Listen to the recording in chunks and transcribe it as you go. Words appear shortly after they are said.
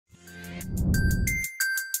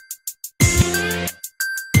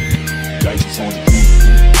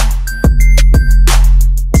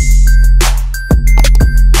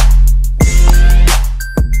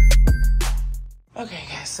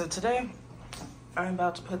today I'm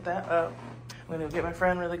about to put that up. I'm gonna get my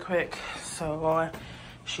friend really quick so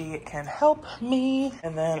she can help me.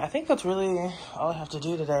 And then I think that's really all I have to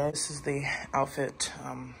do today. This is the outfit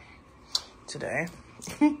today.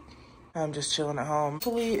 I'm just chilling at home.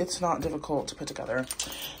 Hopefully it's not difficult to put together.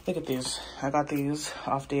 Look at these. I got these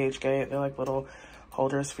off DHgate. They're like little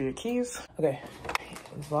holders for your keys. Okay,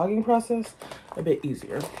 this vlogging process a bit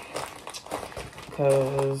easier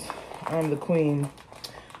because I'm the queen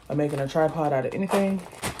of making a tripod out of anything.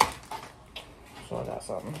 So I got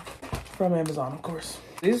something from Amazon, of course.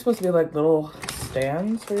 These are supposed to be like little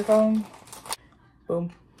stands for your phone.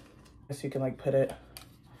 Boom. So you can like put it.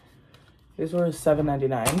 These were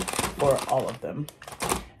 $7.99 for all of them.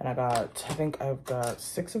 And I think I've got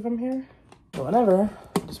 6 of them here. So whenever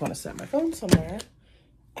I just want to set my phone somewhere,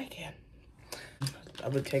 I can. I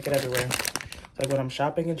would take it everywhere. Like when I'm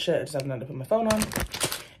shopping and shit, I just have nothing to put my phone on.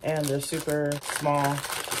 And they're super small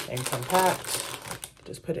and compact.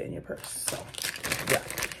 Just put it in your purse. So yeah,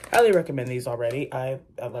 highly recommend these already. I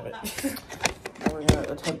love it. Now we're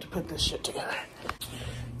gonna attempt to put this shit together.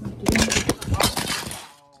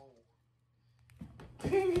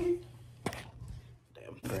 Damn,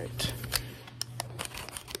 great.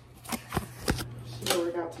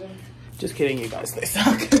 Work out today. Just kidding, you guys, they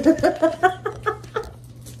suck.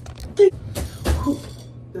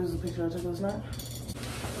 There's a picture I took last night.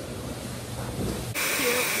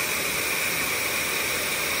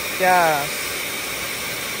 Yeah.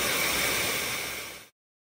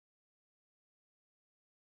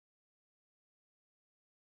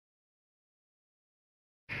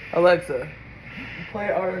 Alexa,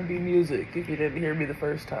 play R&B music if you didn't hear me the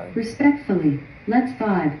first time. Respectfully, let's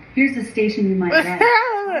vibe. Here's a station you might like.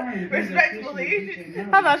 Respectfully?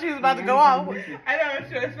 I thought she was about to go off. I know,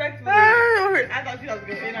 she respectfully. I thought she was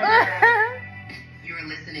going to go. You're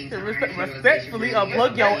listening to respectfully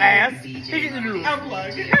unplug your ass.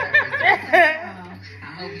 Unplug.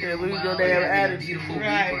 You lose your damn attitude.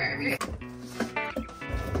 Right.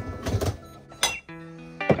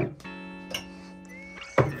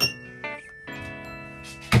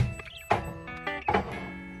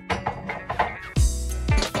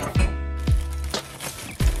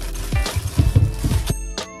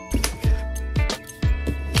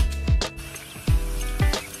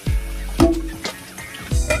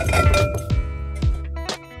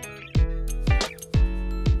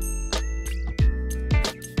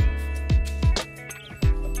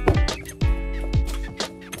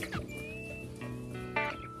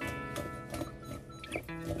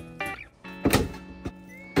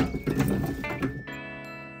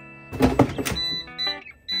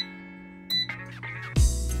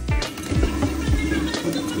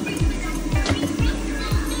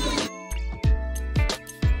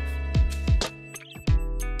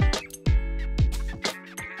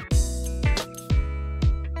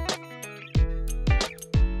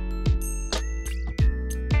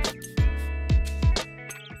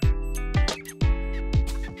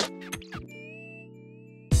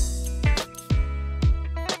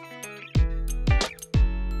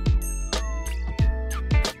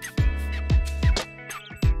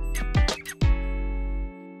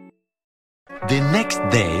 The next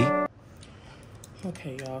day.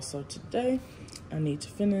 Okay, y'all, so today I need to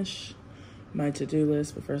finish my to-do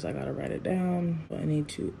list, but first I gotta write it down. I need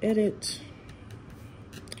to edit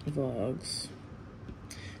vlogs.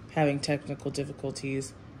 Having technical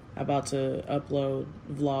difficulties. About to upload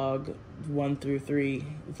vlog 1 through 3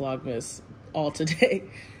 VLOGMAS all today.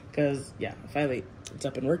 Cause yeah, finally it's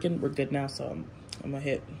up and working. We're good now, so I'm gonna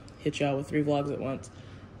hit y'all with 3 vlogs at once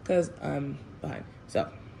because I'm behind. So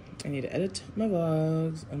I need to edit my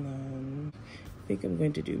vlogs, and then I think I'm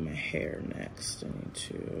going to do my hair next. I need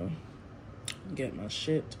to get my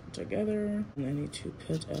shit together, and I need to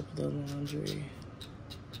put up the laundry,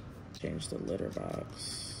 change the litter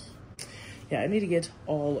box. Yeah, I need to get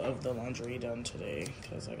all of the laundry done today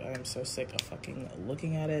because like I am so sick of fucking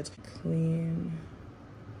looking at it. Clean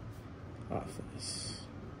office,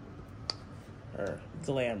 or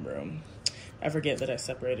glam room. I forget that I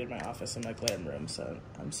separated my office and my glam room, so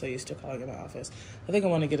I'm so used to calling it my office. I think I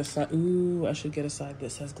want to get a side. Ooh, I should get a side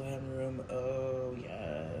that says glam room. Oh,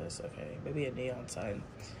 yes. Okay, maybe a neon sign.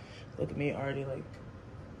 Look at me already, like,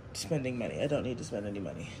 spending money. I don't need to spend any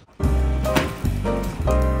money.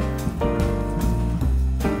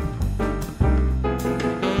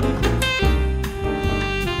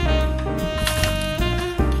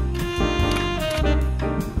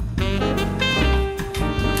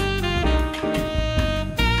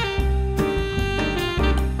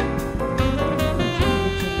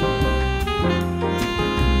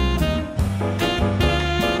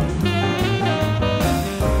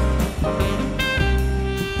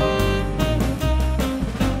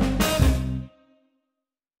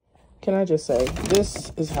 Can I just say,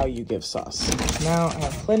 this is how you give sauce. Now I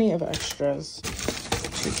have plenty of extras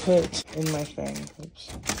to put in my thing.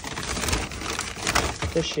 Oops.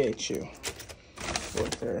 Appreciate you,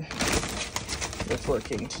 worker, with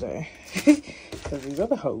working today. Because these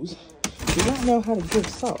other hoes do not know how to give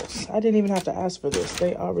sauce. I didn't even have to ask for this.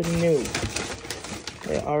 They already knew.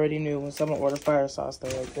 They already knew when someone ordered fire sauce.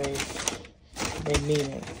 They mean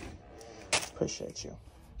it. Appreciate you.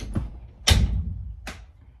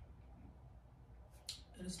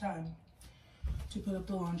 It is time to put up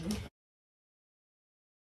the laundry.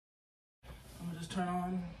 I'm gonna just turn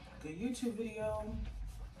on the YouTube video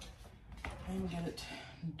and get it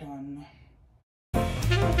done.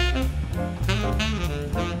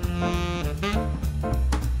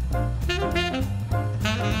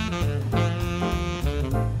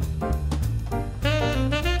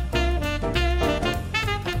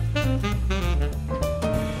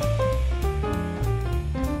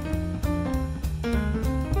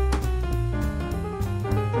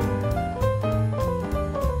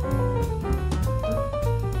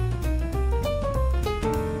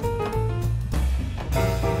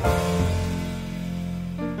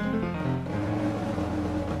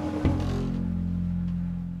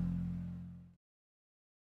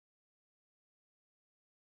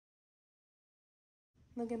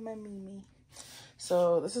 Look at my Mimi.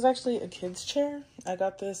 So this is actually a kid's chair. I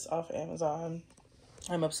got this off Amazon.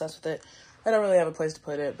 I'm obsessed with it. I don't really have a place to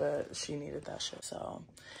put it, but she needed that shit. So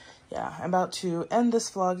yeah, I'm about to end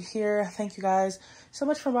this vlog here. Thank you guys so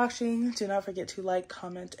much for watching. Do not forget to like,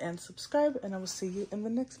 comment, and subscribe, and I will see you in the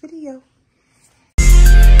next video.